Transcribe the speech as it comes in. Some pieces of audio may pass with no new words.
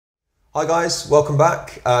Hi guys, welcome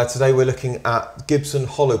back. Today we're looking at Gibson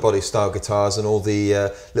hollow body style guitars and all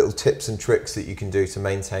the little tips and tricks that you can do to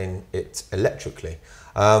maintain it electrically.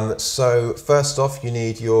 So first off, you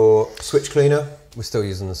need your switch cleaner. We're still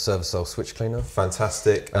using the Servicel switch cleaner.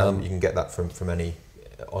 Fantastic. You can get that from any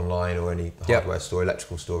online or any hardware store,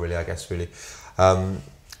 electrical store really, I guess really.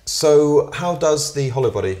 So how does the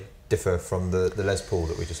hollow body differ from the Les Paul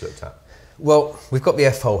that we just looked at? Well, we've got the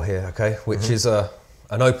F-hole here, okay, which is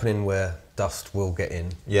an opening where dust will get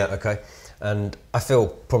in. Yeah. Okay. And I feel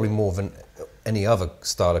probably more than any other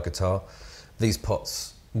style of guitar, these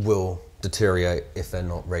pots will deteriorate if they're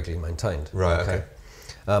not regularly maintained. Right.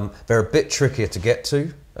 Okay. They're a bit trickier to get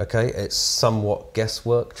to. Okay. It's somewhat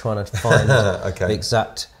guesswork trying to find the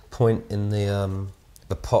exact point in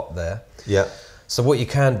the pot there. Yeah. So what you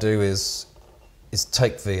can do is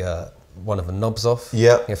take the one of the knobs off.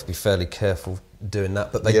 Yeah. You have to be fairly careful doing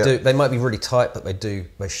that, but they might be really tight, but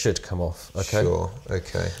they should come off. Okay. Sure.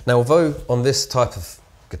 Okay. Now, although on this type of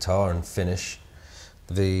guitar and finish,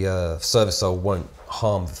 the Servicel won't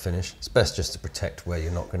harm the finish, it's best just to protect where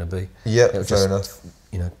you're not going to be. Yeah, fair enough.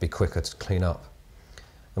 You know, be quicker to clean up,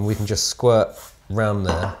 and we can just squirt round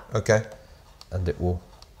there. Okay. And it will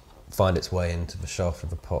find its way into the shaft of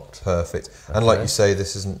the pot. Perfect. Okay. And like you say,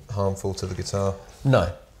 this isn't harmful to the guitar?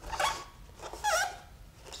 No.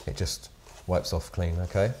 It just wipes off clean,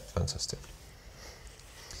 okay? Fantastic.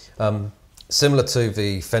 Similar to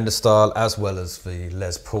the Fender style as well as the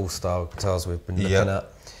Les Paul style guitars we've been looking at.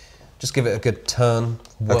 Just give it a good turn,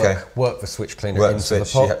 work the switch cleaner into the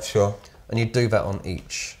pot. Yeah, sure. And you do that on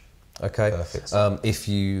each, okay? Perfect. If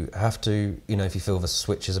you have to, you know, if you feel the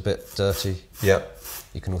switch is a bit dirty,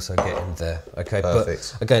 you can also get in there, okay?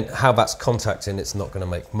 Perfect. But again, how that's contacting, it's not going to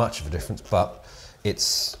make much of a difference, but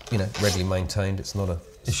it's, you know, regularly maintained. It's not a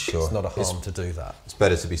It's not a harm to do that. It's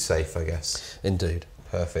better to be safe, I guess. Indeed.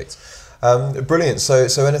 Perfect. Brilliant. So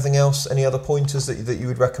any other pointers that you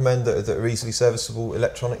would recommend that are easily serviceable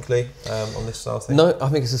electronically on this style thing? No, I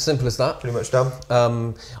think it's as simple as that. Pretty much done.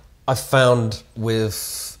 I've found with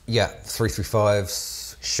 335s,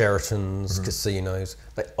 Sheratons, casinos,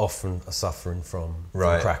 they often are suffering from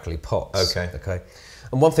crackly pots. Okay.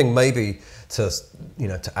 And one thing maybe to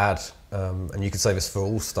add, and you could say this for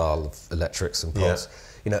all style of electrics and pots,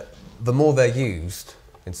 you know, the more they're used,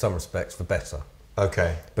 in some respects, the better.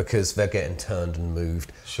 Okay. Because they're getting turned and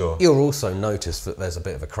moved. Sure. You'll also notice that there's a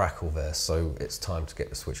bit of a crackle there, so it's time to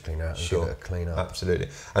get the switch cleaner out and give it a clean up. Absolutely.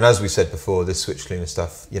 And as we said before, this switch cleaner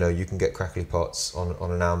stuff, you know, you can get crackly pots on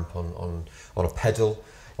an amp, on a pedal,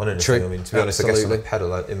 on anything. True. I mean, to be honest, I guess on a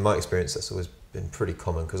pedal, in my experience, that's always been pretty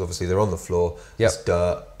common because obviously they're on the floor, it's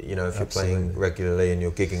dirt, you know, if you're playing regularly and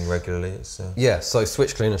you're gigging regularly. It's, so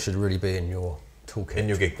switch cleaner should really be in your toolkit. In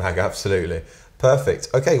your gig bag, absolutely. Perfect.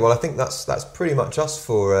 Okay, well I think that's pretty much us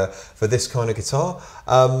for this kind of guitar.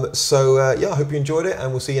 I hope you enjoyed it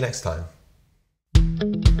and we'll see you next time.